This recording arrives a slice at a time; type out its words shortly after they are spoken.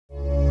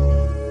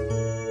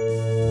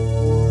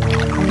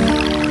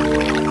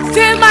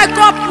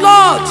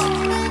Lord,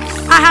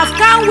 I have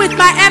come with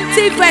my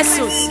empty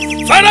vessels.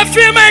 Father,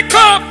 fill my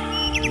cup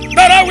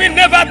that I will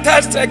never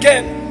thirst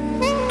again.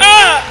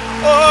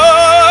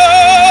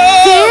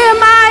 Fill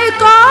my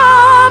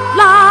cup,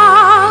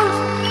 Lord,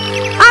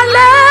 and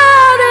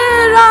let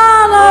it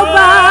run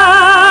over.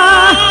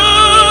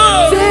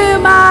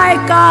 Fill my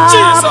cup,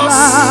 Jesus,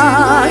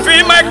 Lord,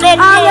 fill my cup,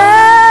 and Lord.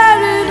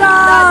 let it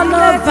run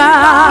over.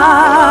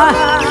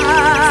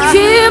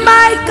 Fill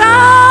my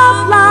cup,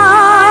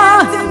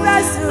 Lord,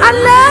 and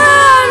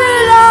let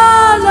it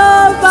run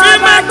over. Fill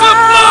my cup,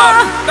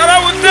 Lord, that I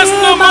will taste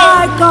no more.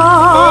 My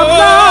cup,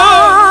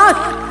 Lord,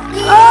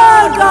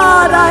 oh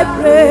God, I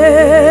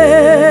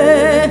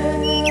pray.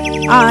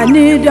 I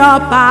need your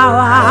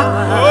power.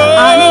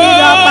 I need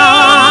your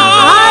power.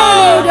 I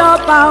need your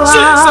power.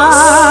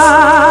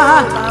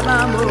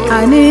 I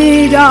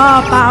need your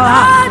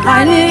power.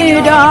 I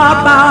need your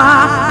power.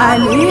 I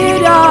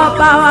need your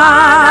power.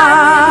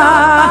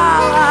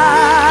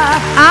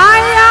 I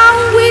am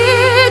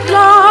weak,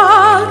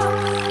 Lord.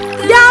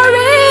 There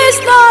is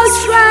no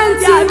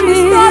strength in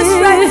me.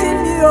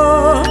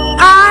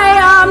 I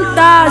am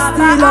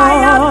thirsty,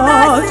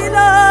 Lord.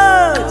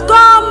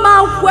 Come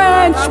and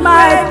quench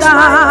my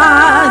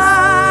thirst.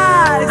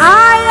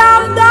 I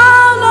am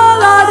down, oh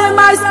Lord, in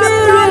my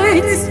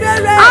spirit.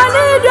 I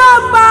need your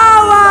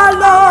power,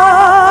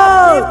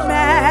 Lord.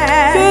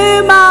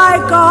 Fill my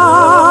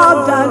cup,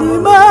 Daddy,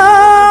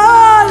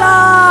 Lord,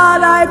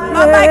 I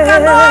pray. I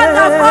cannot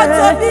afford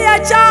to be a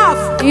chaff.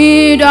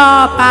 Need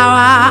your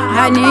power. I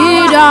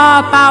need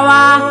your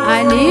power. I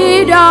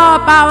need your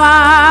power.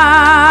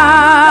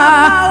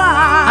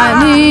 I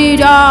need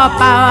your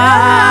power.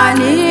 I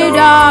need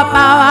your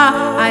power.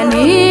 I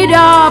need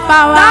your power. I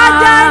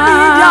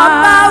need your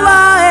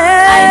power.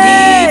 I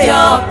need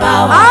your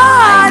power. I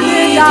need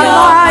your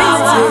power.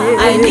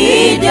 I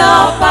need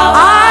your power. I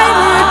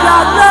need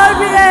your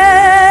glory.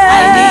 I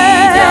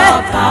need your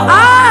power. I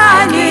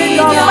need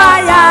your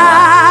fire.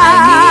 I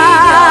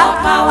need your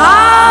power. I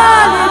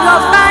need your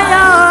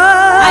fire.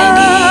 I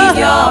need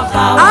your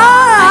power.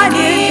 I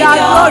need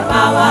your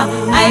power.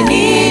 I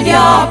need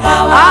your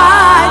power.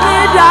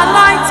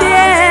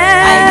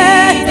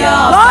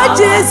 Lord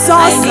Jesus, I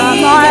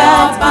need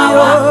your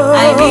power. I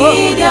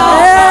need your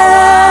power.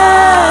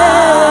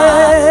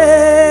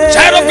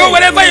 Child of God,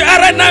 wherever you are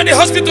right now in the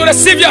hospital,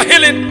 receive your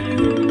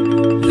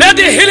healing. Let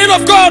the healing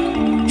of God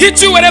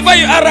hit you wherever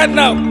you are right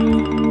now.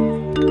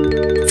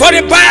 For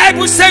the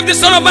Bible says the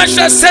Son of Man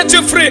shall set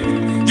you free.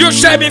 You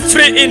shall be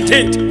free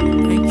indeed.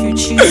 Thank you,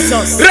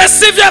 Jesus.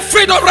 Receive your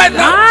freedom right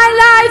now. My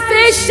life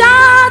is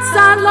short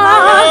and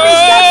long.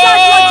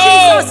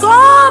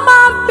 Come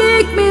and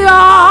pick me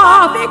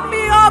up. Pick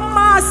me up,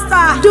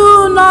 Master.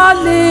 Do not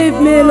leave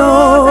me,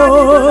 Lord.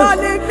 Do not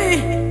leave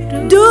me.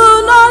 Do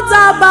not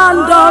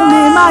abandon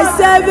me, my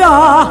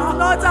Savior.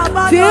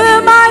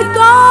 Fill my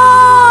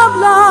cup,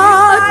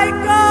 Lord, and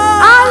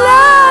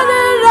let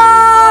it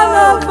run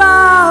over.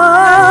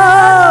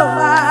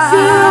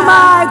 Fill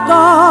my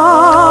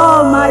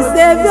cup, my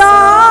Savior,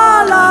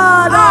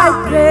 Lord, I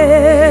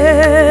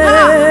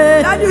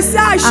pray. I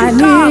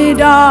need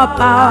your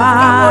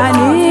power. I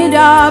need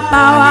your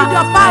power.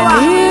 I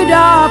need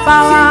your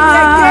power.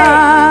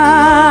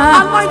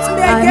 Anoint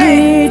me I again.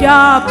 need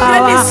your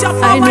power.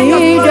 I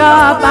need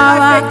your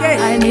power. I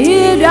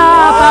need your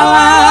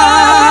power.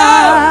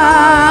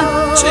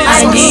 I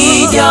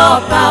need your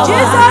power. I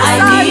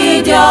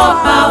need your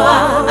power.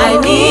 I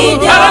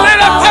need your power. Let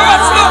the power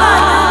flow.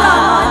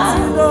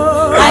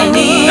 I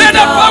need Let the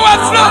power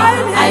flow.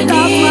 I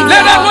need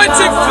Let the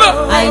anointing flow.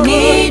 I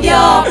need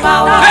your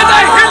power. Let the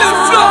healing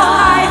flow.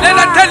 Let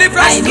the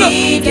deliverance I flow.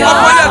 need your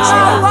Upon your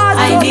children. power. I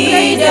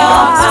need your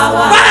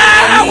power.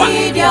 I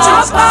need your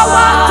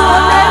power.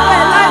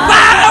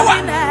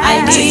 I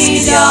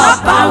need your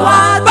power.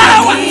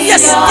 Power.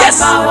 Yes, yes,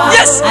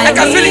 yes. I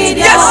can feel it.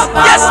 Yes,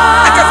 yes. I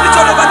can feel it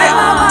all over there.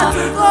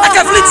 I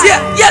can feel it here.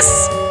 Yes.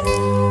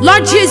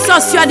 Lord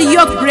Jesus, you are the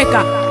yoke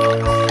breaker.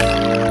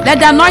 Let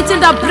the anointing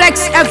that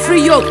breaks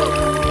every yoke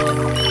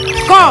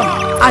come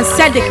and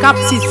set the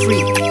captives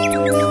free.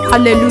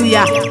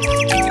 Hallelujah.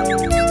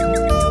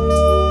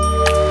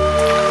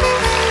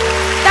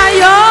 The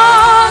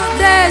yoke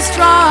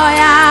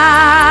destroyer.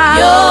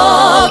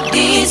 Yoke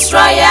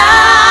destroyer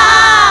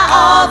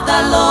of the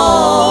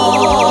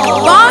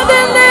Lord.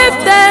 Body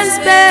lifting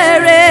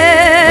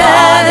spirit.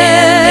 Body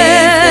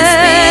lifting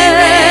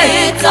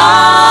spirit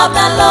of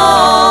the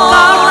Lord.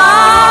 Come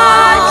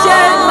and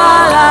change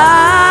my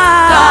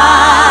life.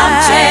 Come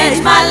change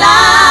my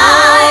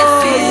life.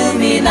 Fill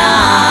me now.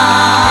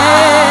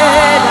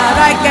 That I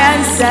can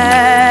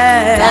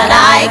serve. That I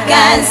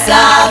can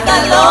serve the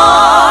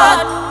Lord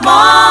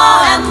more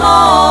and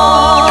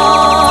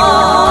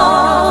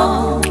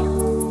more.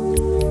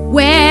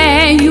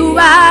 When you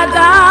are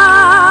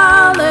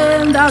down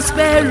in the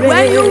spirit,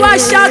 when you are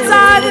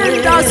shattered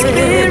in the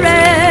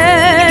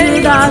spirit,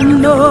 you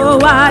don't know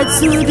what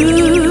to do.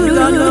 You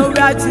don't know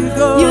where to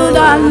go. You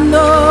don't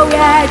know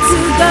where to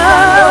go.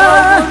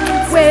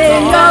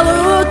 When you're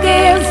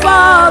looking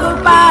for the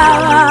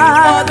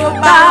power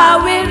that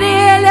will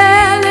really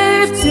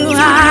lift you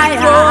high.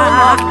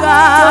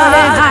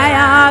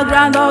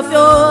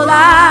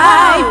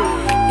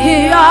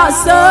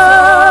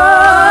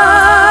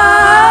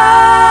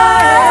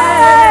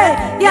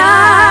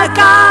 Here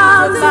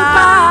comes the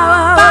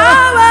power,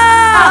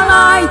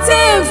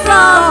 anointing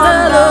from the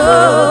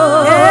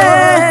Lord.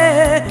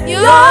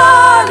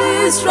 You're the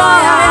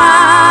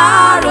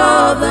destroyer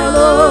of the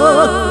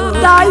Lord.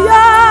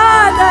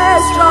 You're the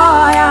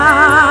destroyer.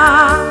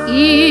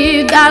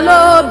 If the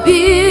Lord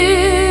be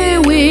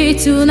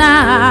with you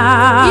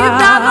now, if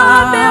the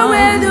Lord be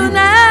with you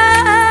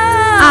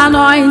now,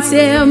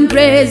 anointing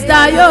praise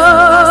the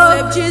yoke.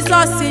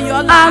 Jesus in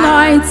your life.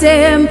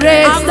 Anointing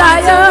praise the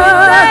yoke.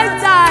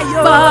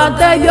 For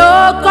the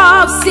yoke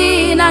of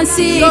sin and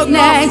sickness, and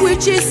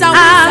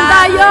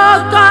the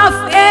yoke of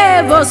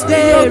evil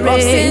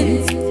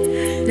spirits,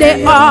 they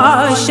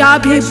all shall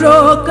be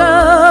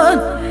broken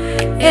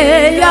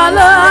in your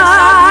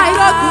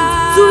life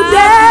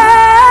today.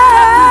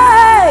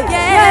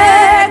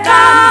 Here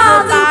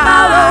comes the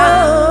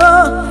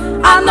power,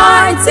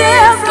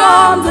 anointing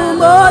from the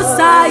Most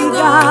High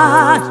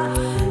God.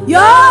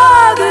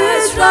 You're the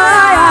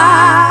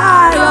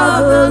destroyer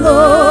of the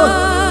Lord.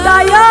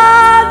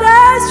 You're the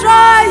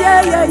destroyer,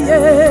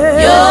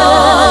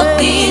 You're the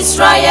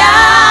destroyer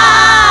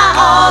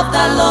of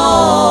the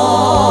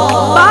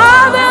Lord.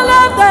 Body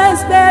lift the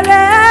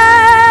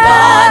spirit.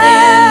 Body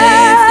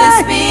lift the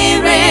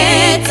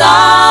spirit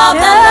of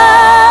the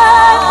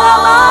Lord.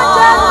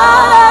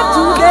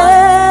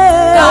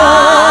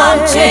 Come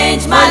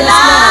change my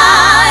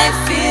life,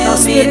 fill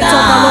me now.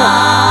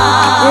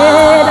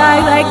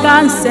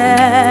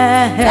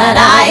 That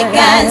I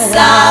can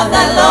serve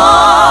the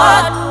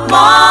Lord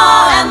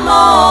more and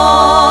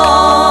more.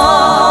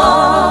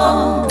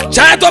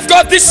 Child of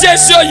God, this year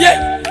is your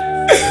year.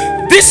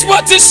 This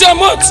month is your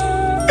month.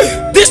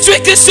 This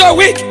week is your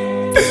week.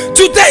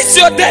 Today is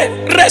your day.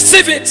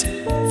 Receive it,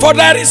 for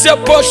that is your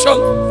portion.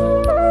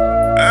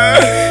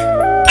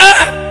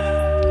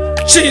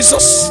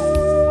 Jesus.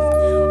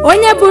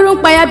 Onye buru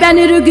mkpa ya bịa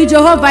n'iru gị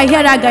Jehova,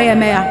 ihere agaghị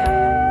eme ya.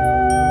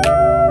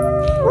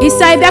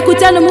 Isai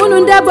bịakwutenụ m unu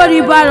ndị boro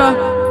ibu arọ,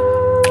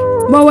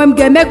 ma onwe m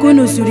ga-eme ka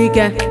unu zuru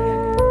ike.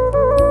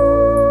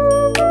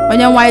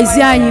 Onye nwe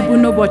ezi anyị bụ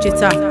n'ụbọchị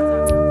taa.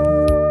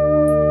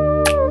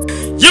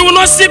 You will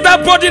not see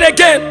that burden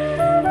again,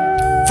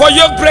 for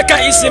yoke breaker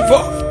is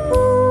involved.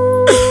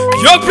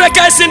 Yoke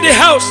breaker is in the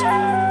house.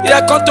 They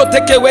are going to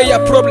take away your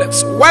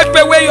problems, wipe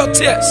away your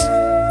tears.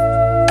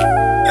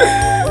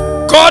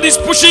 God is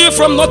pushing you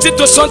from nothing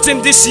to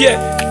something this year,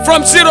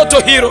 from zero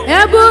to hero.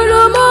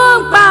 Eburu m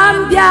mkpa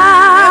m bịa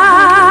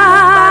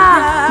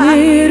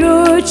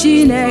n'iru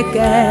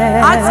Chineke.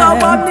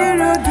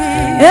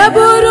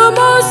 Eburu m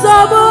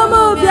nsogbu m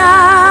bịa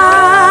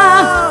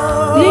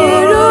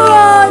n'iru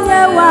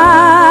Onyenwe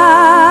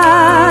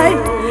anyị.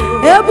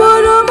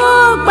 Eburu m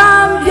mkpa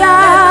m bịa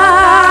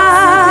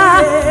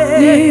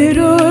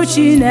n'iru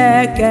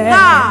Chineke.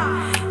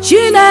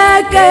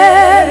 Chineke,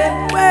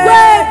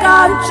 kwe ka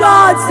m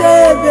chọta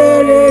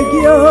ebere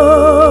gị.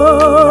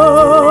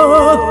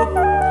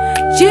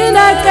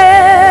 Chineke,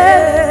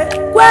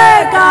 kwe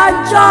ka m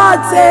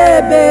chọta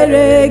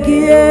ebere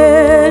gị.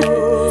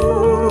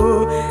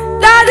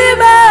 Daddy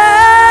me,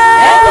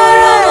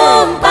 eburu m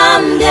mkpa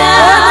m bịa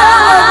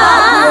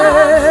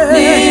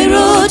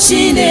n'iru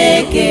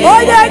Chineke.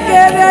 Onye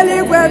kere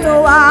eluigwe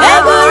n'ụwa.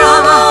 Eburu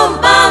m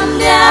mkpa m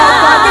bịa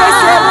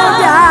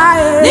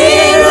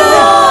n'iru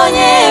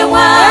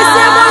Onyenwe anyị.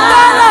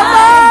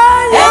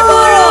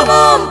 Eburu m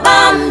mkpa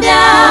m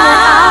bịa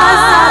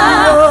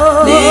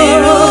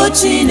n'iru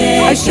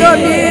Chineke.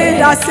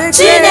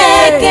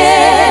 Chineke,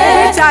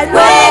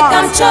 kwe ka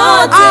m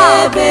chọta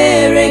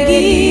ebere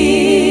gị.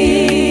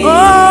 Oh,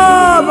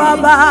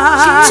 Baba.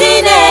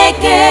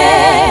 Chineke,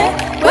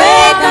 kwe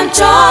ka m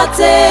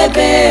chọta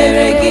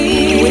ebere gị.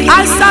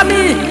 Answer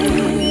me.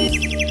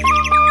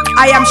 I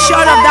am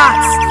sure of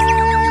that.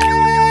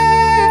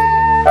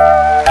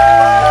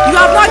 You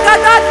have not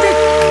gathered the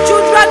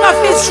children of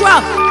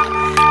Israel,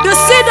 the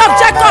seed of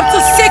Jacob, to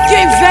seek you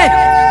in vain.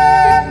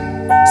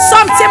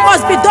 Something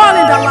must be done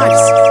in their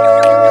lives.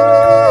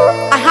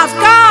 I have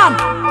come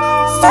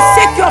to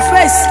seek your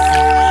face.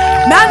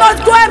 May I not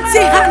go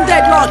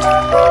empty-handed, Lord.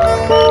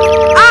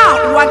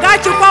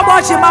 Wagachi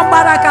kwabochi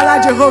mambarakala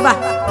Jehovah.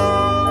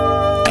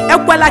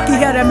 Ekwela ki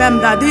here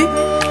remember di.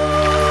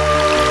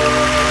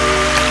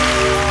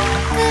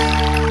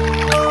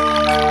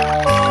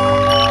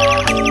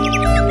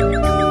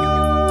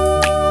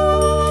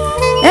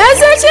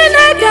 Eze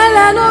Chineke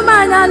lenu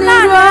manya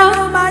n'iru,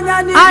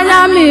 anya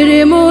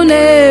mmiri m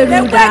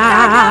na-eruda.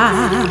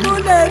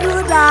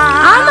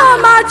 Ana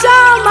m achọ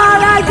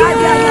amara gị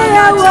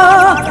ewo,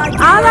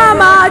 ana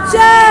m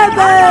achọ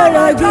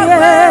ebere gị.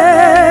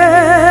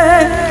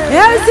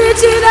 Ezi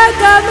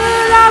Chineke m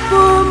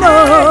rapụ m,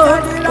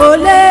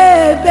 olee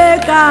ebe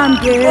ka m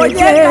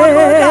ga-eje?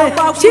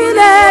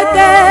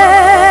 Chineke,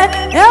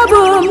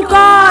 ebu m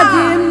ka ọ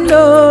dị m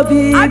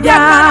n'obi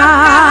bịa.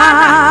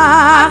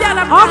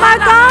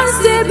 Ọmaka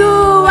nsi bụ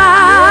ụwa,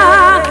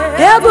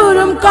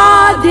 eburu m ka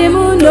ọ dị m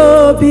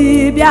n'obi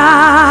bịa.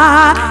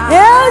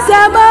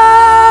 Eze m,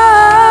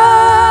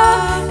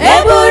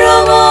 eburu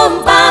m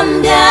mkpa m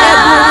bịa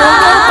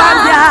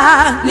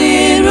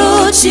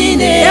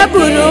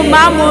eburu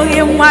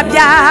mamuri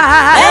mwabia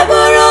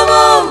eburu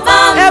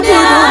mumpambia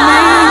eburu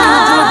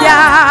minjubia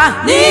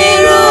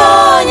niru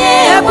onye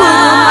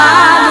eburu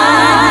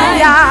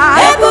mamubia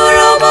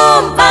eburu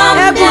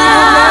mumpambia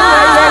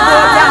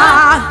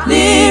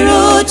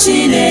niru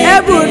Chineke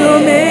eburu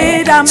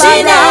midamba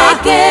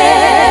Chineke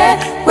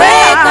kwe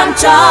kam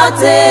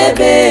chote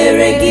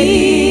beregi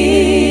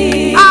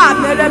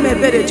mere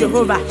mebere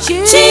Jehovah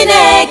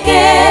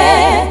Chineke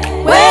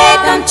kwe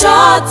kam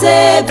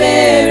chote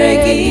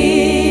beregi.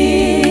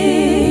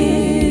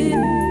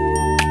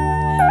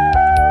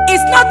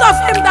 It's not of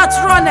him that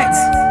runneth,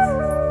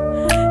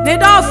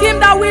 neither of him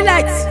that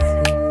willeth,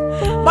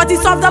 but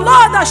it's of the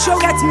Lord that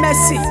showeth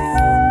mercy.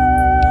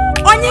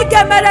 Onye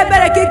gemere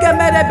beregi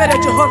gemere bere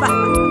Jehovah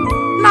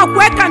na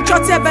kwe kam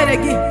chote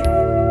beregi.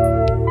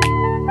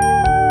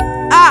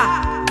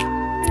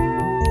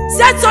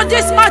 Set on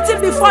this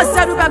mountain before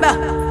Zerubbabel,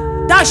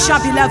 thou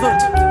shalt be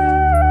leveled.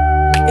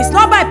 It's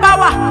not by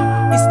power,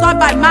 it's not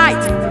by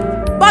might,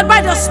 but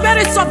by the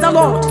spirits of the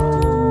Lord.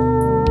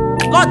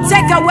 Lord,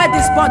 take away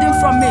this burden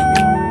from me.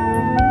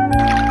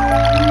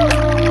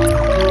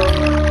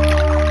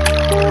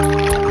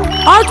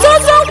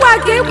 Ọtụtụ nkwa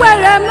ka ị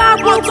kwere m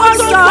n'akwụkwọ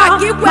nsọ,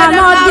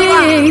 mana ọ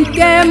dịghị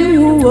nke m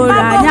hụrụ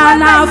anya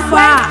n'afọ a.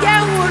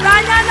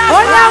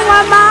 Onye nwe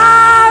m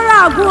ara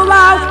agụba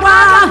akwa,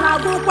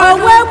 o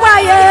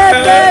nwekwaghị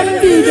ebe m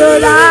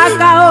bidoro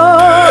aka o.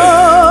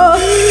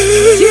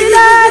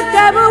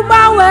 Chineke m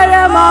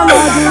gbanwere m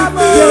ọnọdụ,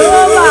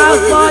 Jehova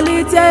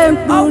kpọlite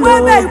mkpụrụ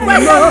obi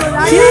m.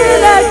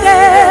 Chineke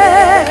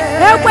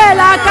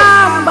ekwela ka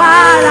m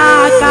gbara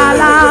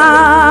akala.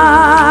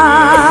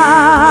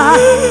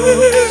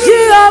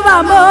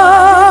 Jehovah mo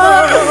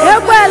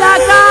ekwela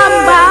ka m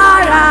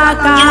gbara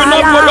akala. You will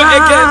not follow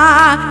again.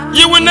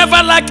 You will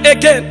never lack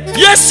again.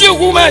 Yes, you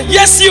woman.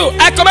 Yes, you.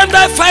 I command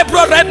that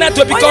fibroid right now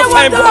to become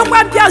fibroid.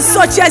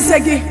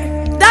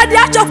 Daddy,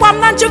 achọkwa m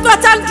na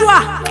nchịkọta ndụ a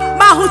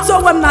ma hụta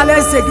onwe m n'ala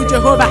eze gị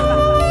Jehova.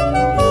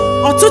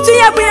 Ọtụtụ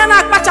ihe bụ ihe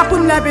na-akpachapụ m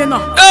n'ebe nọ.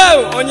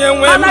 Onye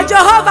nwe m. Mana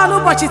Jehova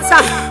n'ụbọchị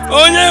taa.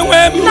 Onye nwe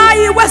m. Na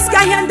anyị wesịga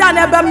ihe ndị a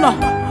n'ebe m nọ.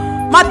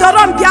 Ma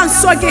dọrọ m bịa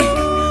nso gị.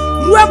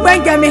 Ruo mgbe m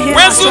ga-eme ihe.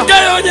 Wezuga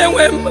ya onye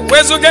nwe m.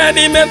 Wezuga ya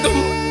n'ime ndụ m.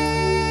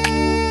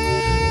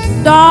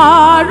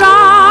 Dọrọ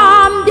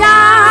m bịa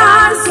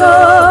nso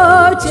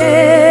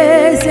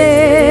Jeze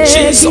gị.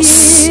 Jesus.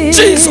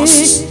 Jesus.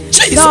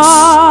 Jesus.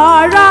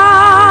 Dọrọ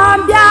m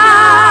bịa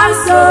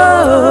nso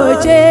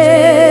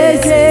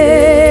Jeze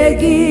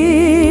gị.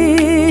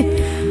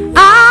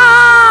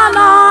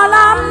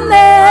 Anọla m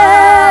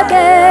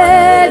n'ebe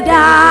dị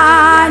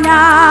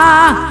anya.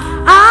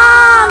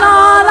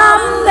 Anọla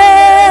m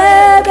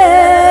n'ebe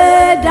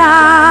dị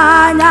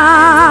anya.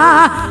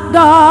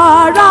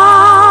 Dọrọ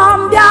m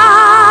bịa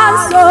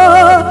nso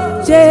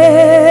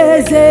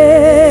Jeze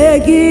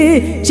gị.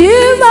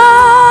 Chima.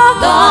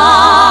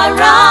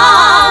 Dọrọ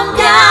m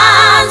bịa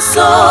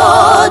nso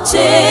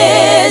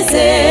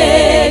Jeze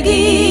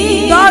gị.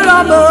 Dọrọ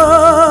m.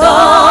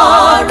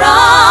 Dọrọ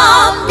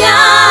m bịa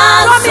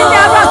nso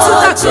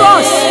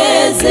Jeze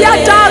gị.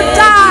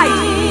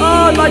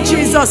 Oh Lord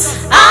Jesus.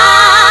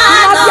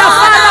 Anọla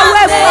m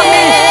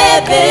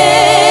n'ebe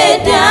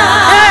dị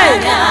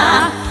anya.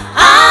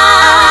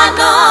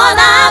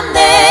 Anọla m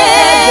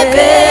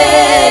n'ebe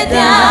dị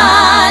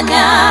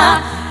anya.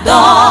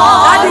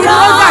 Dọrọ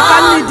m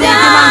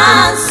bịa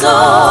nso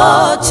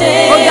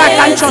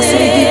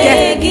Jeze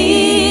gị.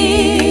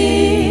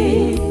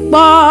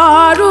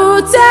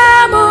 Kpọrute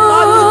m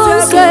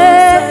nso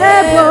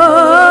ebe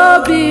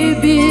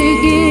obibi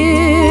gị.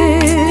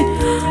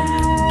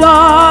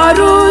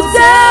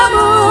 Dọrute m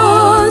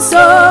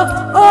nso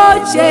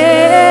oche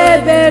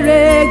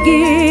ebere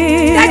gị.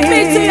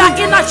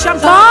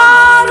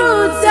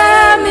 Dọrute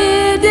m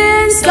ịdị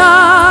nsọ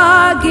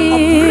gị.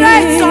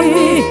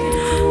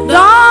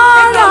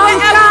 Dọrọ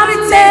ka m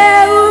mee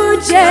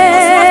uche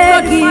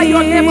gị.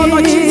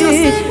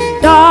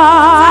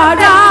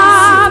 Dọrọ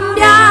m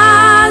bịa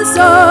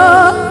nso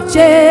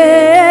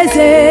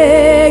Jeze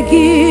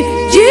gị.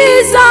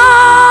 Jesus.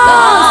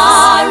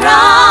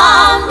 Dọrọ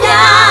m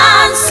bịa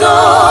nso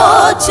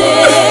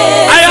Jeze.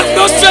 I have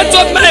no strength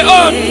of my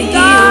own.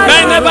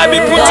 May never be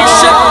put to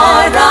shame.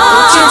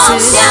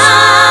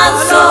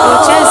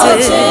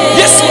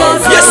 Yes, Lord.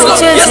 Yes, Lord.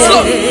 Yes,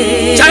 Lord.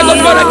 Child of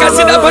God, I can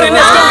see that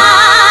barrenness coming.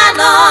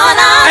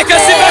 I can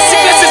see that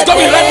sickness is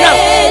coming right now.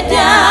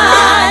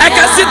 I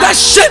can see that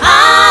shame. I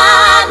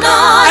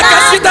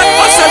can see that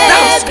ups and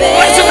downs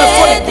rising and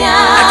falling. I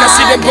can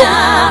see them going.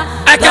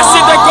 I can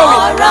see them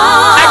going.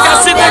 I can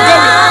see them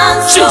going.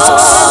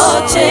 Jesus,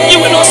 you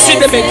will not see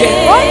them again.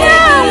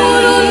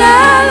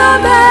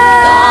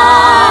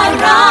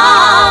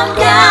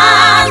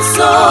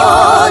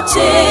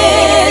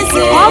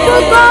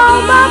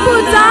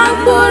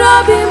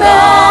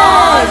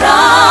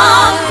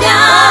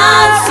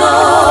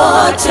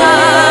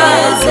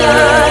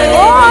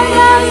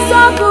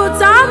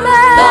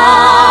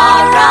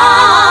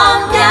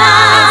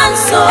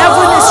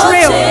 Heaven is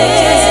real.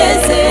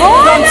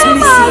 Don't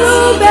miss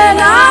it.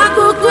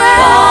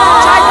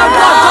 Child of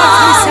God, don't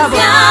miss heaven.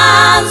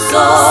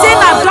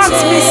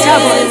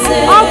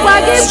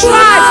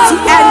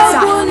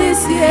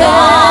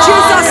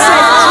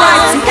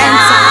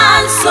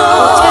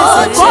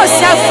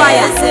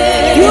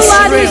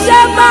 the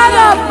shepherd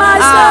of my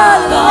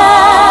soul.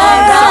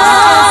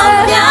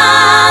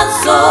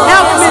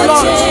 Help me,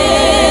 Lord.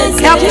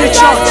 Help the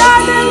church.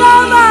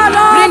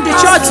 Bring the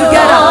church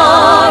together.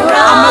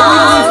 I'm a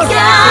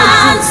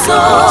so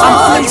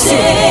that the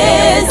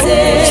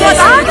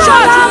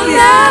church will be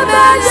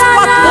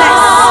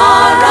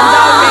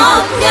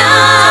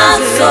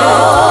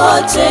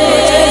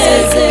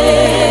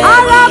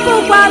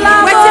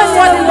waiting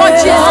for the Lord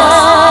Jesus.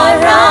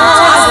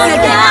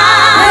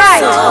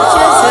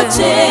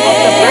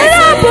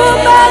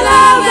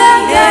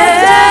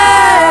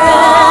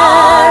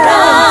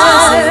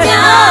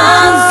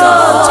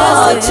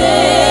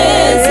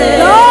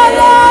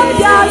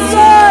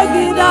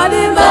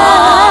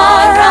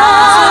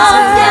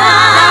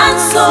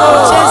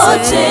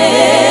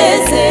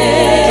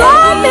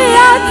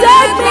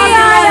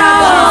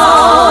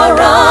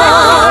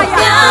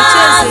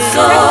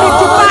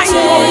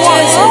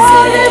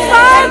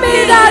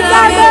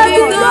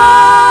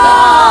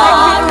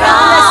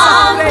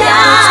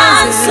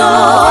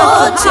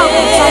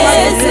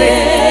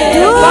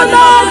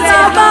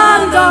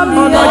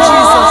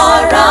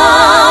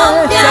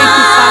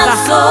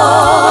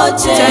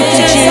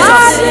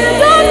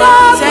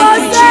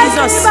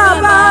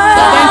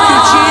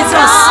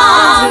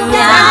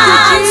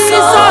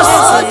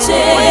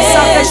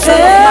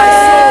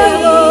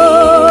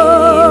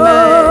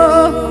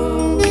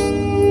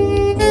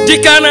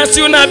 Dikana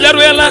si una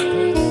biaruela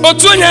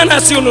otunya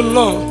na si unu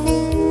no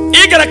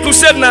igara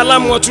crusade na ala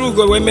mo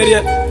trugo we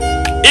merie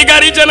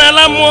igara ije na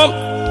ala mo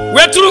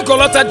we trugo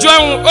lota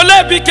joan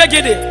ole bi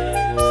kegede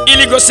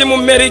iligosi mu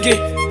merigi.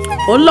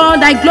 Oh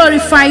Lord, I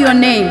glorify your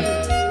name.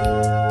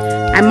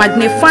 I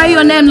magnify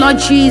your name, Lord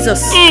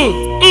Jesus.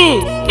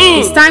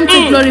 It's time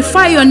to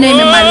glorify your name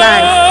in my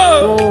life.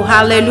 Oh,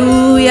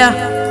 hallelujah.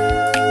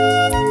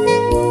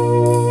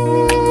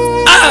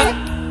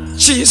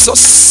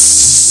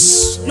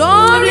 Jesus.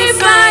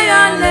 Glorify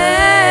your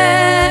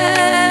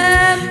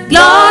name.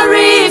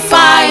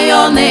 Glorify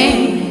your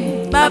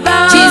name.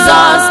 Baba.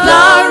 Jesus,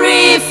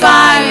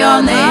 glorify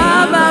your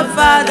name. Baba,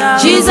 Father.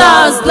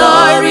 Jesus,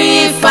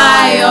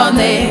 glorify your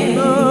name.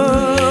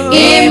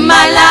 In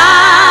my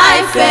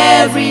life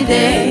every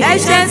day.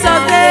 Jesus,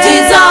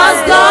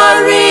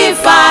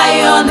 glorify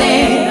your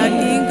name.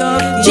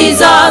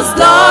 Jesus,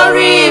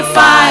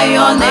 glorify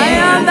your name.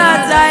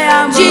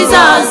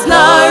 Jesus,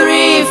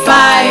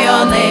 glorify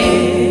your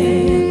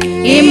name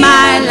in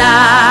my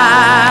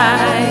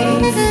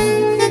life.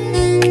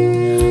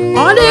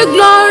 All the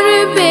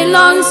glory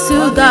belongs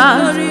to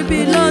God.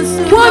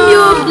 Whom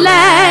you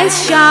bless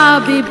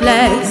shall be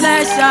blessed.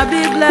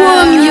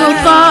 Whom you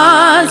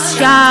cause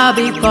shall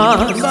be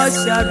caused.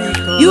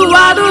 You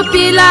are the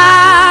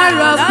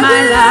pillar of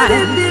my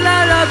life.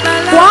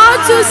 What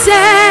to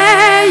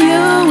say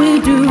you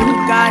will do.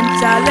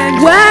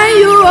 When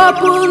you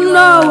open,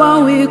 no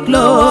one will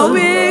close.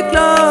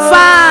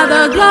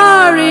 Father,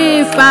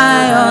 glorify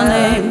your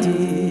name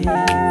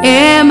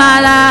in my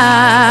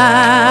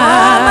life.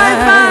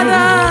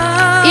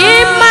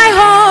 In my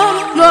home,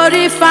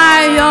 glorify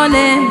your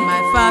name.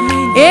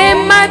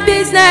 In my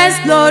business,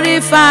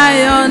 glorify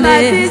your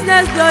name.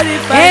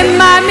 In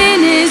my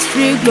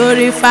ministry,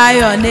 glorify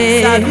your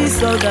name.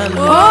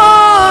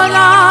 Oh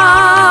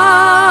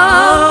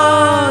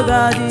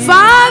Lord,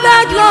 Father,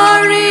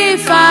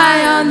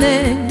 glorify your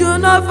name. Do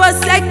not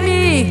forsake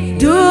me.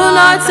 Do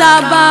not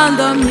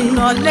abandon me.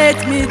 Not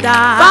let me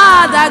die.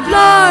 Father,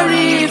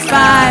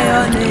 glorify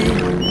your name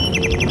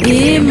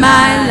in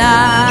my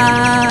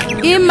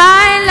life. In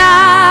my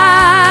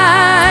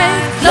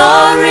life,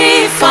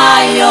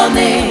 glorify your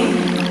name.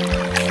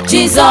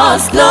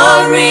 Jesus,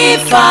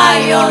 glorify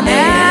your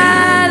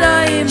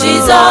name.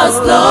 Jesus,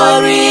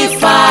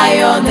 glorify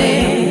your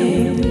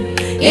name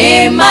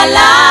in my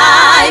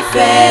life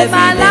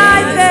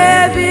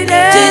every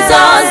day.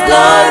 Jesus,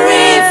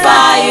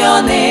 glorify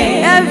your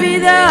name every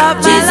day of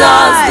my life.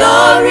 Jesus,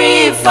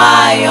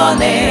 glorify your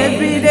name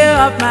every day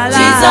of my life.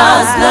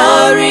 Jesus,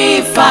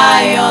 glorify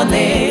your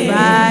name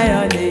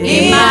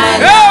in my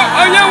life.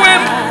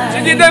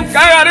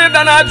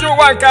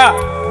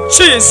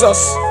 Jesus.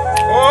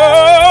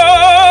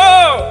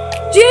 Oh,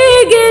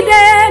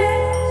 Jigidem,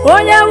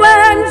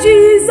 Onyawem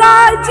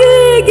Jesus,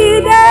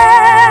 Jigidem,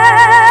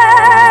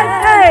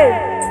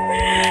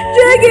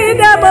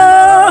 Jigidem,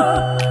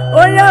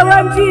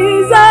 Onyawem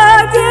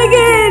Jesus,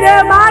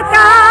 Jigidem,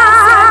 Aka,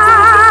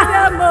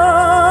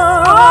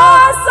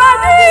 Oh,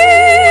 Sadi,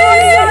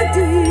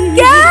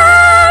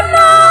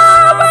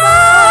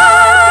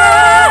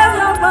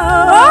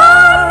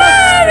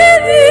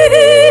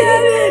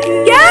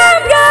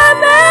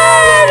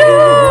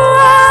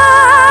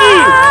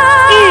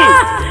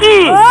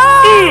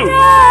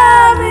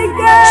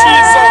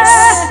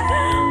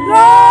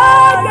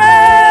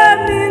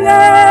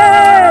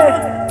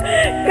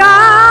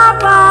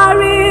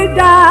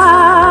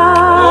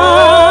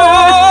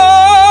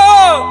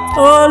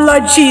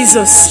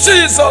 Jesus.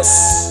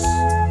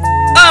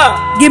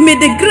 Give me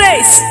the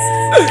grace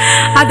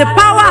and the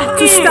power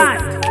to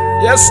stand.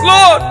 Yes,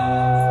 Lord.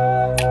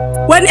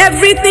 When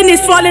everything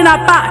is falling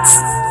apart,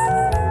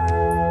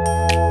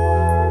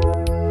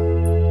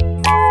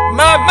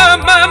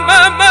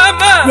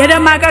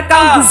 Yeremaka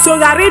kan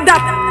gusogarida.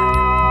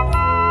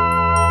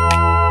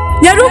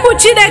 Yerubu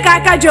Chineke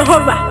aka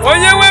Jehovah.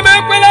 Onye nwe m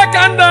ekwela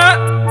ka nda.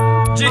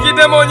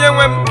 Jigide m onye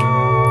nwe m.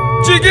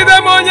 Jigide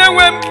m onye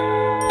nwe m.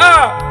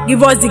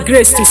 Give us the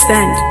grace to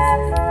stand.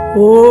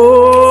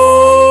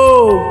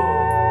 Oh.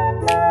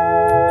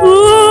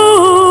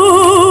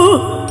 Ooh.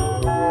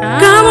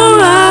 Come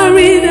on,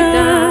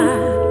 reader.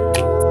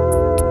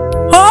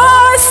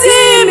 Oh,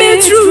 see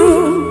me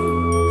through.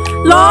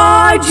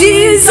 Lord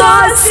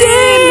Jesus,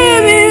 see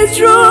me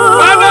through.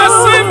 Father,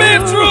 see me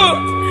through.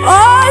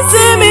 Oh,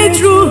 see me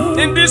through.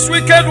 In this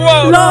wicked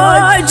world.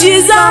 Lord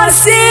Jesus,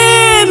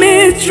 see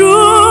me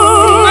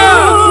through.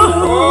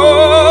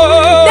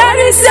 There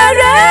is a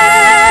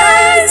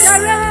race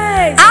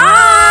I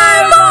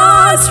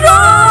must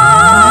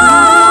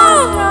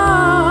run.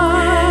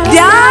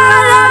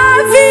 There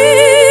are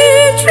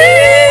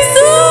victories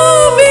to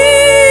be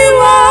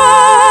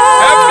won.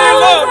 Help me,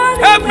 Lord.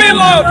 Help me,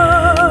 Lord.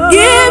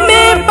 Give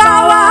me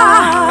power.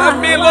 Help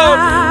me, Lord.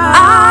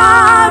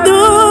 And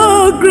the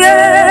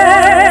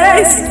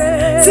grace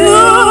to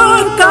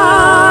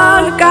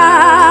conquer.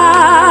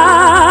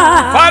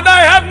 Father,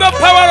 I have no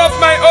power of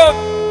my own.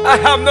 I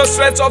have no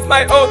strength of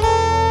my own.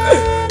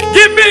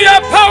 Give me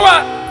your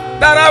power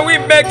that I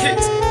will make it.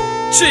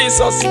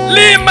 Jesus.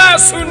 Lima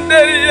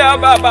Sunderia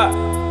Baba.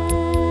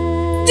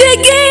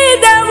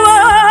 Jigidemo.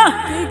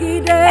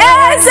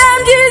 Esem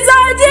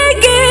Jesus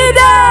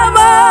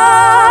jigidemo.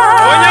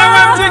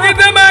 Onyewe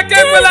jigidemo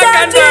akepela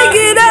kanda.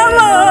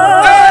 Jigidemo.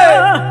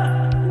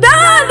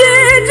 Daddy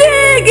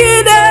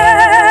jigidemo.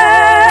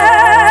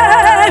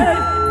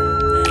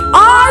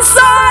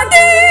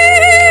 Osadi.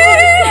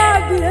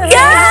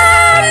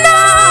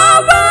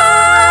 Kenaba.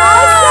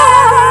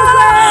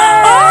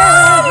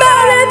 Oh,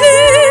 melody.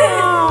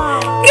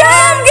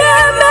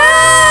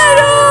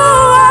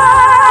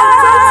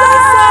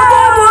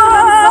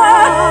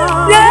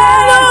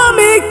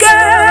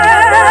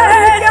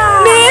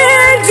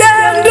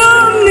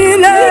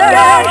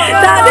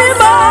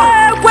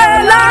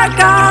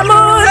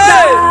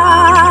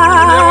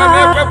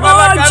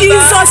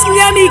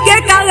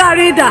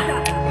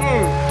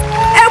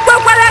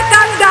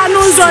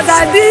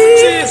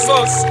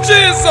 Jesus,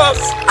 Jesus.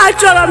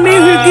 Achọrọ m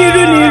ihu gị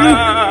iru n'iru.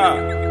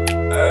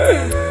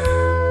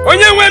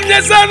 Onye nwe m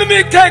nyezanụ m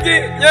ike gị,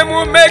 nye m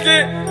ume gị.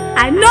 I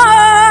know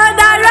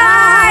that I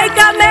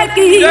can make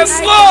it. Yes,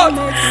 Lord.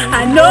 I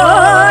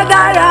know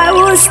that I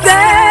will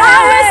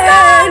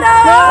stand.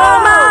 No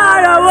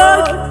matter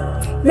what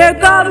may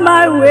come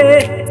my way,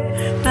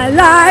 my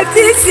life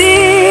is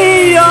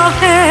in your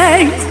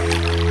hands.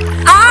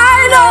 I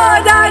know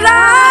that I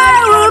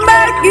will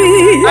make it.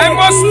 I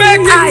must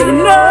make it. I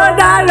know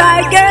that I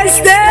can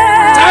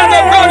stand. Child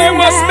of God, you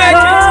must make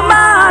it. No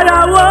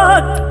matter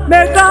what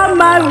may come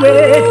my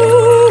way,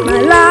 my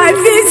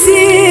life is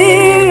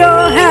in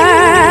your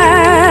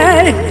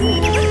hands.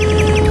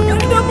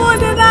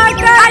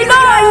 I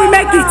know I will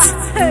make it.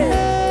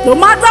 No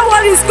matter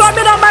what is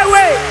coming on my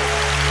way,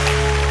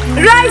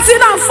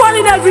 rising and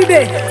falling every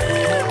day.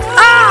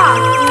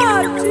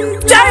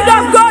 Child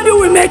of God, you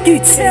will make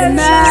it.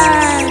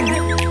 Amen.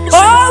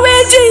 Oh,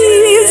 with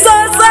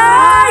Jesus, I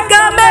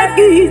can make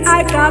it.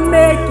 I can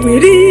make it.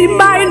 With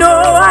Him, I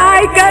know I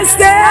can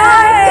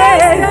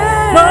stand.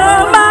 No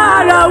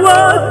matter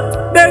what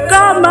may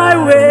come my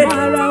way,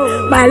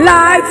 my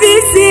life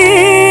is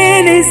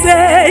in His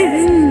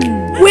hands.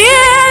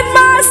 With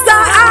Master, I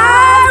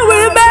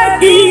will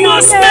make it. You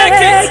must make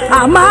it.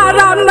 No matter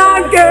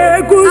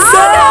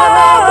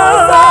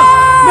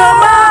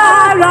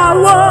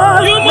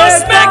what, you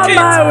must make it.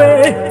 My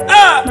way,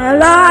 my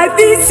life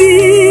is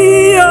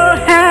in your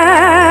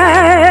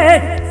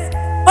hands.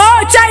 Oh,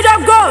 child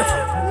of God,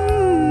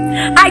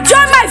 I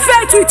join my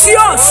faith with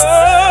yours.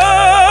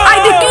 I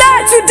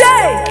declare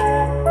today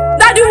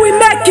that you will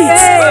make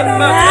it.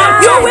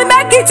 You will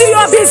make it in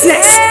your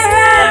business.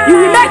 You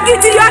will make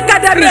it in your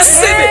academics.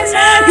 Receive it.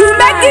 You will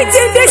make it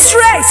in this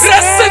race.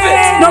 Receive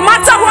it. No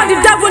matter what the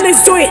devil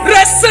is doing,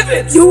 Receive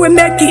it. you will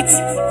make it.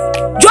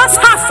 Just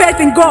have faith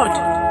in God.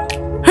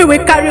 He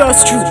will carry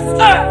us through.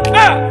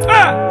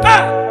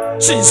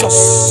 Jesus.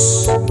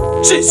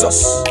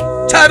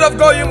 Child of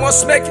God, you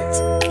must make it.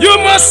 You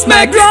must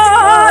make it.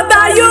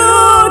 Brother,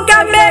 you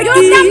can make it. You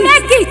can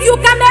make it. You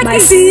can make it. My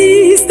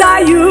sister,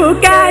 you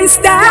can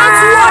stand.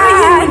 Don't worry,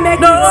 you will make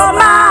it. No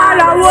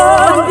matter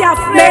what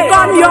may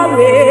come your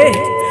way,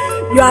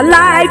 your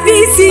life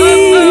is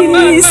in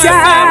His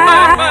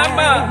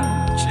hands.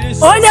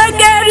 Onye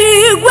kere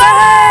igwe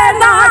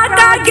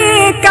n'aka gị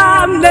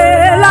ka m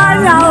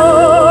lelanya o,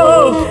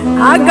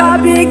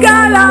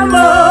 agabigala m o,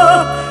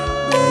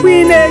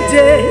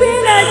 wineje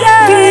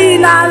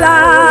binala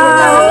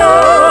o,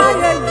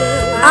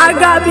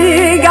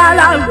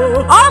 agabigala m o,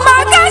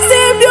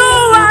 ọmakasị bi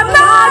ụwa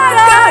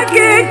n'aka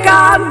gị ka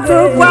m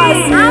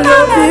tụkwasị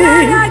obi,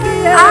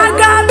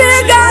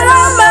 agabigala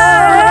m o,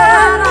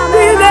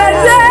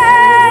 wineje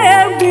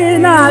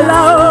binala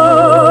o.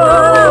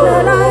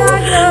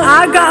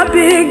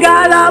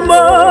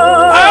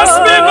 Ask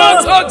me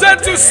not, O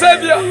gentle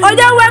Savior.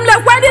 Onye nwe m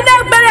lekwa ndị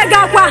na-ekpere gị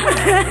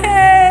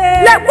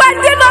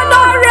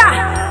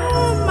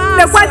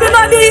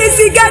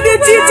Daddy,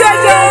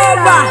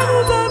 Jehovah.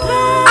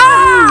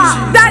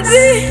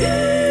 Daddy,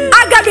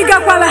 Agabiga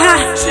Kwalaha.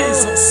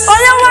 Jesus.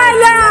 Oya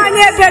wale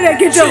anye bere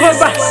ki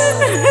Jehovah.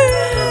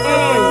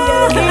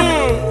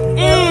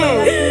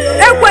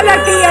 Ekwela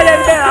ki yele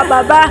bere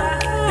baba.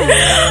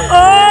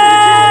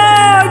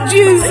 Oh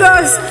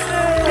Jesus.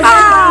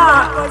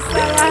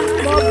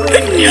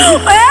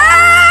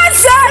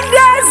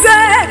 Sadeze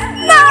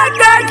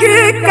nagagi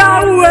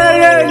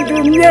kawere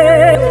ndumye.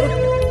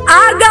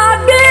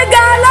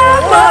 Agabiga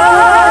labo.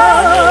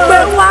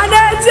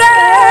 Bewaneje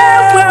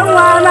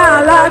bewana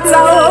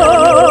latao.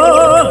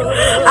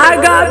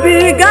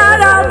 Agabiga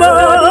labo.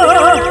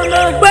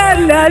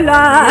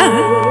 Belela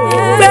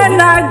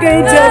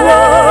benagejewo.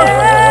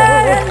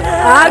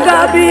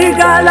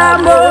 Agabiga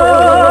labo.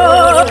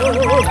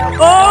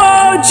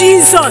 Oh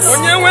Jesus.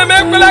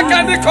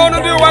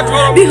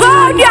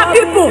 Behold their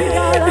people.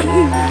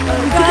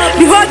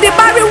 Behold the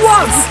barren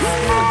ones.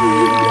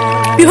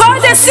 Behold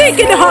the sick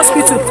in the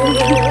hospital.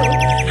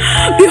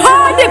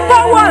 Behold the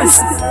poor ones.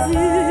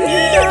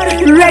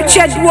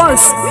 Wretched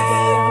ones.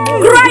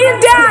 Crying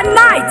day and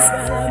night.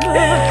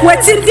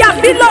 Wetting their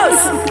pillows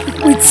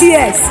with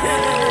tears.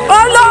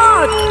 Oh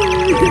Lord,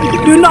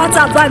 do not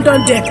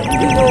abandon them.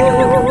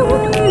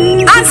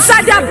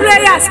 Answer their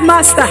prayers,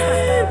 Master.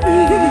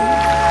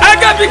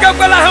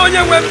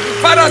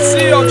 Father,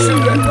 see your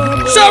children.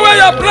 Shower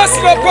your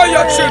blessing upon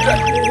your children.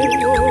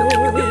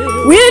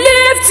 We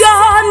lift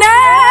your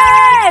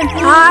name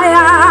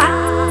higher.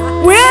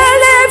 We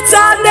lift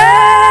your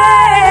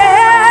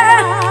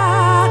name.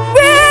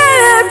 We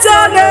lift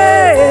your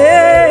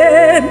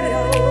name.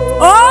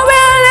 Oh, we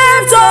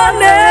lift your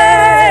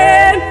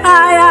name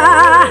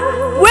higher.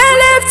 We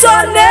lift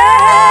your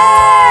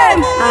name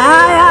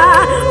higher.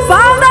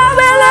 Father,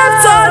 we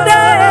lift your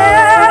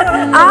name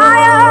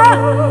higher.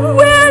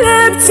 We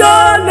lift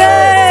your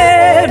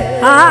name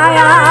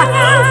higher.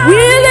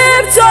 We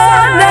lift your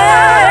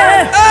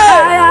name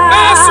higher.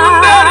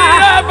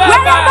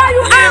 Wherever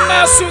you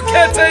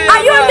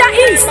are you in the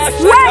east,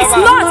 west,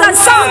 north, and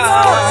south?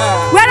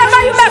 Wherever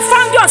you may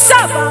find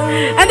yourself,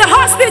 in the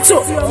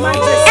hospital,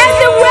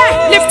 anywhere,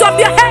 lift up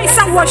your hands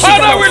and worship.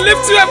 Father, we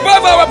lift you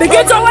above our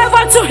begin to wave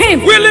unto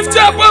Him. We lift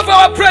you above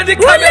our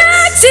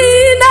predicaments. We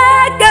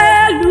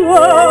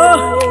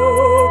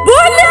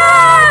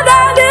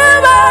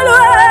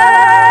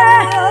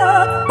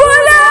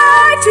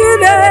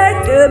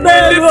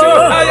lift you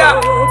higher.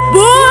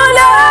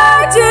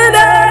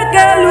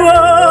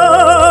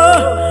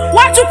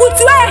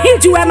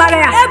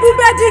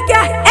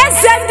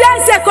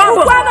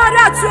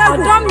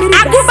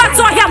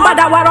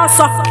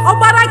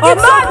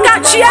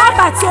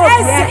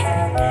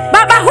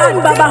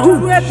 Baba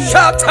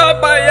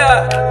Shatabaya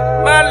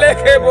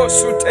Malekebo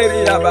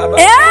Suteria Baba.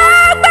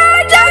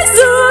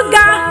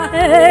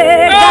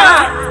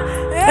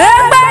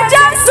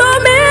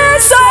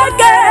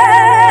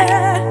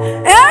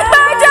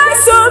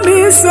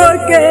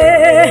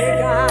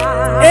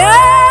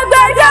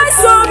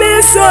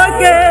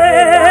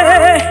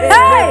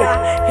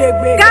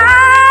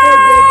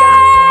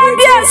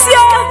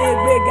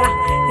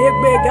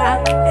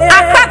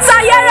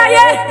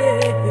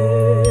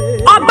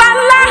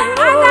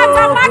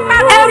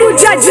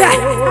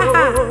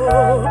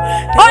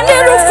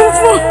 Oniru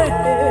fufu,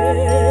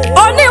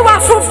 oniwa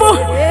fufu,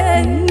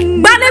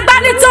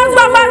 bani tó ń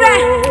gbọ́mọ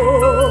rẹ̀,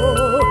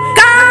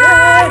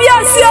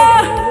 kábíyèsí o,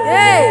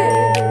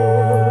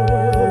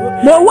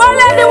 mo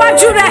wọlé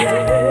níwájú rẹ̀,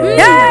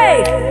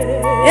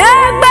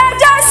 ẹgbẹ́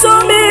Jésù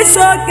mi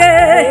sókè,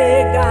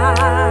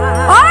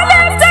 oh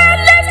lift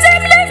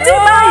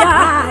him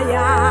higher,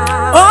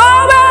 oh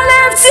we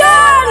lift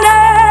your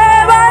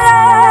name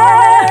higher,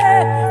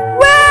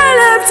 we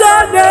lift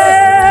your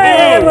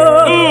name,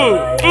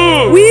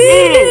 we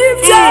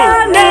lift your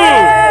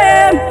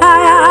name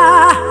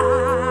higher.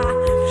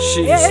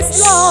 Yes,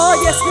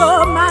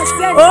 Lord,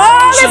 Master. Oh,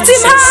 lift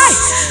him high.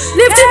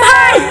 Lift him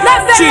high.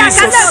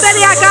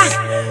 Leberiaka.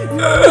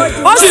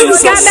 Oh,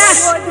 Sugana.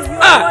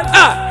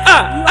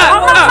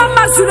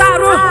 Mama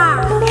Zuraro.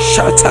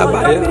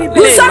 Shatabaya.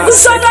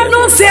 Usakusona no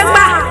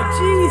semba.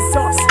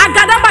 Jesus.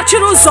 Agada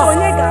bachiruzo.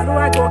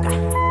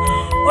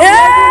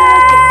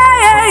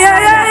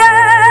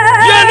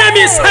 Your name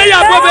is higher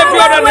above every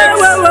other name.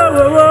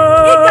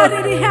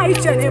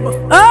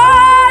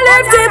 Oh,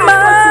 lift him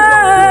high.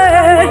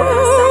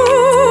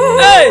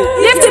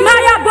 Lift him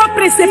higher above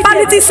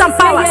principalities and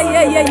powers,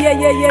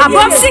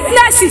 above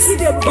sicknesses,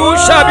 Who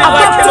shall be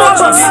like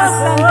troubles.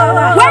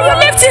 When you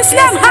lift his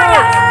name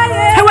higher,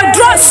 he will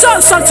draw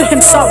souls unto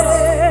himself.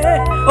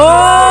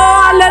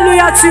 Oh,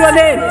 hallelujah to your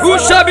name. Who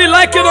shall be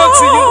likened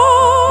unto you?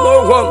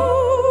 No one.